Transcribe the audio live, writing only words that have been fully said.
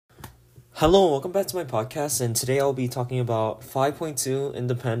Hello, welcome back to my podcast, and today I'll be talking about 5.2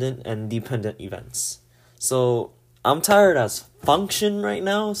 independent and dependent events. So, I'm tired as function right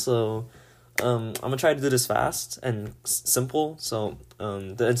now, so I'm gonna try to do this fast and simple. So,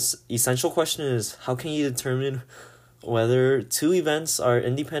 the essential question is, how can you determine whether two events are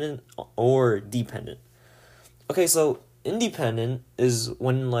independent or dependent? Okay, so independent is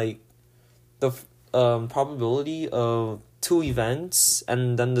when the probability of two events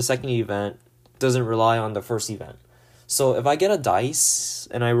and then the second event doesn't rely on the first event. So if I get a dice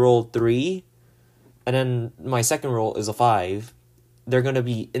and I roll 3 and then my second roll is a 5, they're going to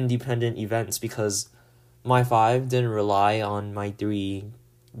be independent events because my 5 didn't rely on my 3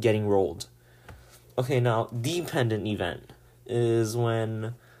 getting rolled. Okay, now dependent event is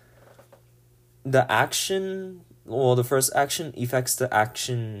when the first action affects the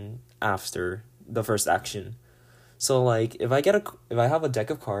action after the first action. So if I have a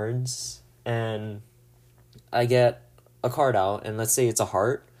deck of cards and I get a card out and let's say it's a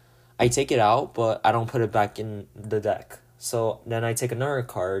heart, I take it out but I don't put it back in the deck. So then I take another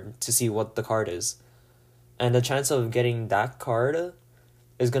card to see what the card is. And the chance of getting that card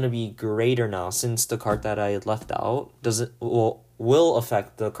is going to be greater now since the card that I left out will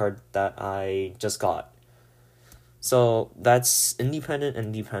affect the card that I just got. So that's independent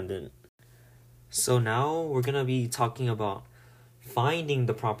and dependent. So now we're going to be talking about finding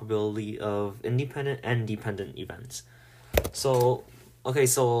the probability of independent and dependent events. So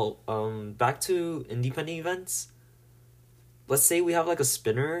back to independent events. Let's say we have a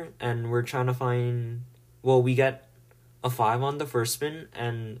spinner and we're trying to find, we get a 5 on the first spin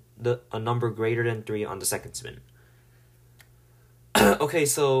and a number greater than 3 on the second spin. Okay,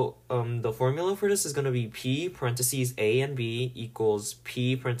 so the formula for this is going to be P parentheses A and B equals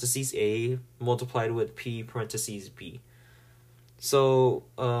P parentheses A multiplied with P parentheses B. So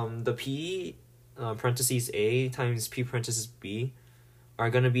the P parentheses A times P parentheses B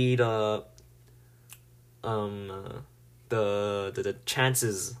are going to be the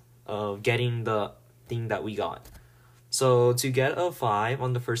chances of getting the thing that we got. So to get a 5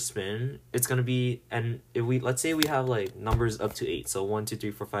 on the first spin, it's gonna be, and if let's say we have numbers up to 8, so 1, 2, 3,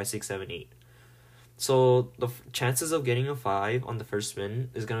 4, 5, 6, 7, 8. So the chances of getting a 5 on the first spin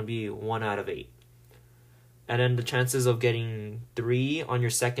is gonna be 1 out of 8. And then the chances of getting 3 on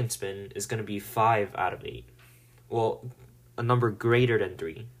your second spin is gonna be 5 out of 8. Well, a number greater than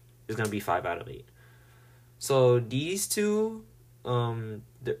 3 is gonna be 5 out of 8. So these two,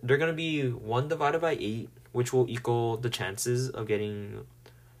 they're gonna be 1 divided by 8, which will equal the chances of getting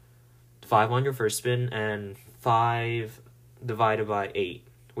 5 on your first spin, and 5 divided by 8,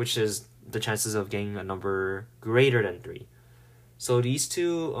 which is the chances of getting a number greater than 3. So these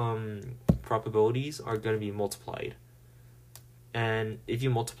two probabilities are going to be multiplied. And if you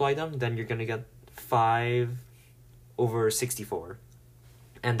multiply them, then you're going to get 5 over 64.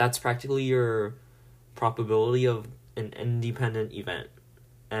 And that's practically your probability of an independent event.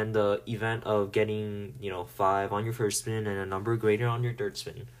 And the event of getting, 5 on your first spin and a number greater on your third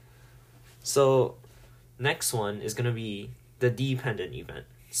spin. So, next one is going to be the dependent event.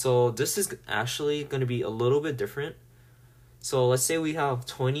 So, this is actually going to be a little bit different. So, let's say we have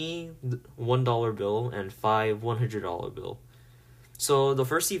 20 $1 bill and 5 $100 bill. So, the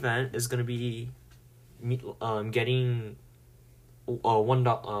first event is going to be getting one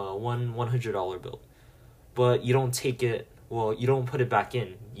 $100 bill. But you don't take it. Well, you don't put it back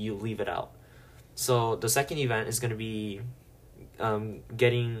in, you leave it out. So the second event is going to be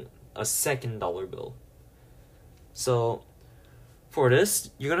getting a second dollar bill. So for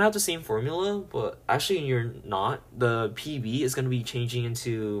this, you're going to have the same formula, but actually you're not. The PB is going to be changing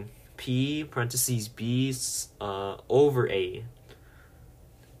into P parentheses B over A.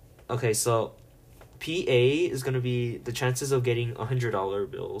 Okay, so PA is going to be the chances of getting $100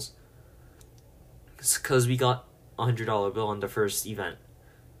 bills. Because we got $100 bill on the first event.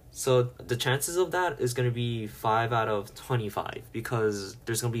 So the chances of that is going to be 5 out of 25 because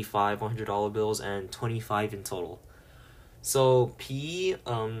there's going to be 5 $100 bills and 25 in total. So P,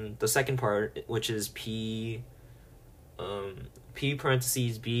 the second part, which is P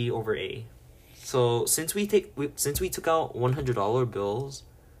parentheses B over A. So since we took out $100 bills,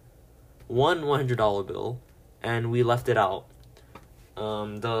 one $100 bill, and we left it out,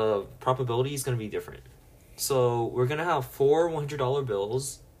 the probability is going to be different. So we're going to have 4 $100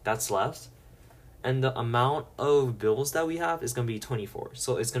 bills that's left, and the amount of bills that we have is going to be 24.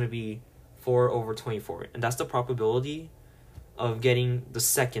 So it's going to be 4 over 24, and that's the probability of getting the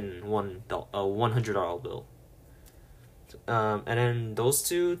second $100 bill. And then those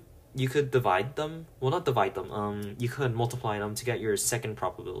two, you could divide them. Well, not divide them. You could multiply them to get your second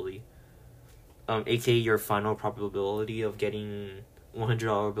probability. aka your final probability of getting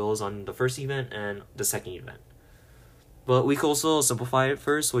 $100 bills on the first event and the second event. But we could also simplify it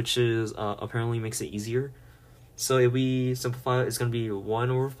first, which is apparently makes it easier. So if we simplify it, it's going to be 1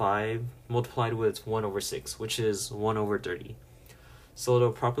 over 5 multiplied with 1 over 6, which is 1 over 30. So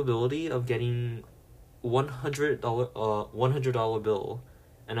the probability of getting $100 bill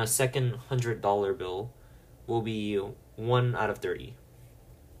and a second $100 bill will be 1 out of 30.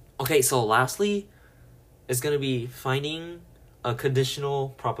 Okay, so lastly, it's going to be finding a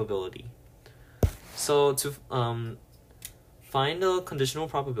conditional probability. So to find a conditional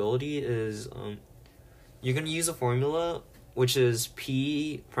probability is you're going to use a formula which is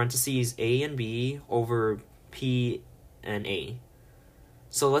P parentheses A and B over P and A.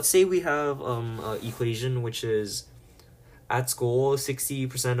 So let's say we have an equation which is at school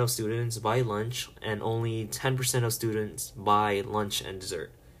 60% of students buy lunch and only 10% of students buy lunch and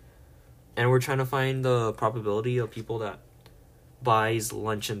dessert. And we're trying to find the probability of people that buys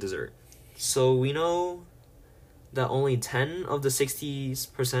lunch and dessert. So we know that only 10 of the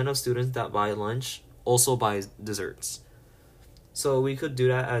 60% of students that buy lunch also buy desserts. So we could do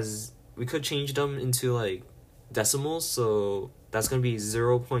that as, we could change them into like decimals. So that's going to be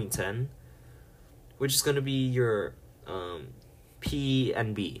 0.10, which is going to be your P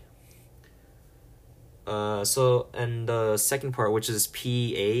and B. So, and the second part, which is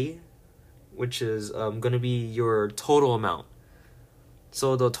PA, which is going to be your total amount.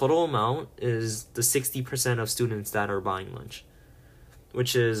 So the total amount is the 60% of students that are buying lunch,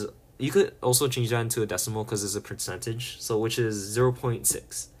 which is, you could also change that into a decimal because it's a percentage, so which is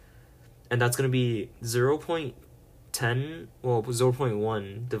 0.6. And that's going to be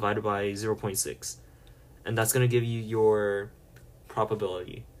 0.1 divided by 0.6. And that's going to give you your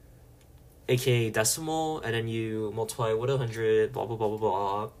probability, aka decimal, and then you multiply with 100, blah, blah, blah, blah,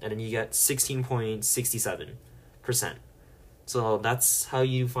 blah, and then you get 16.67%. So that's how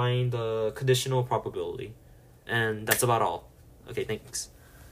you find the conditional probability. And that's about all. Okay, thanks.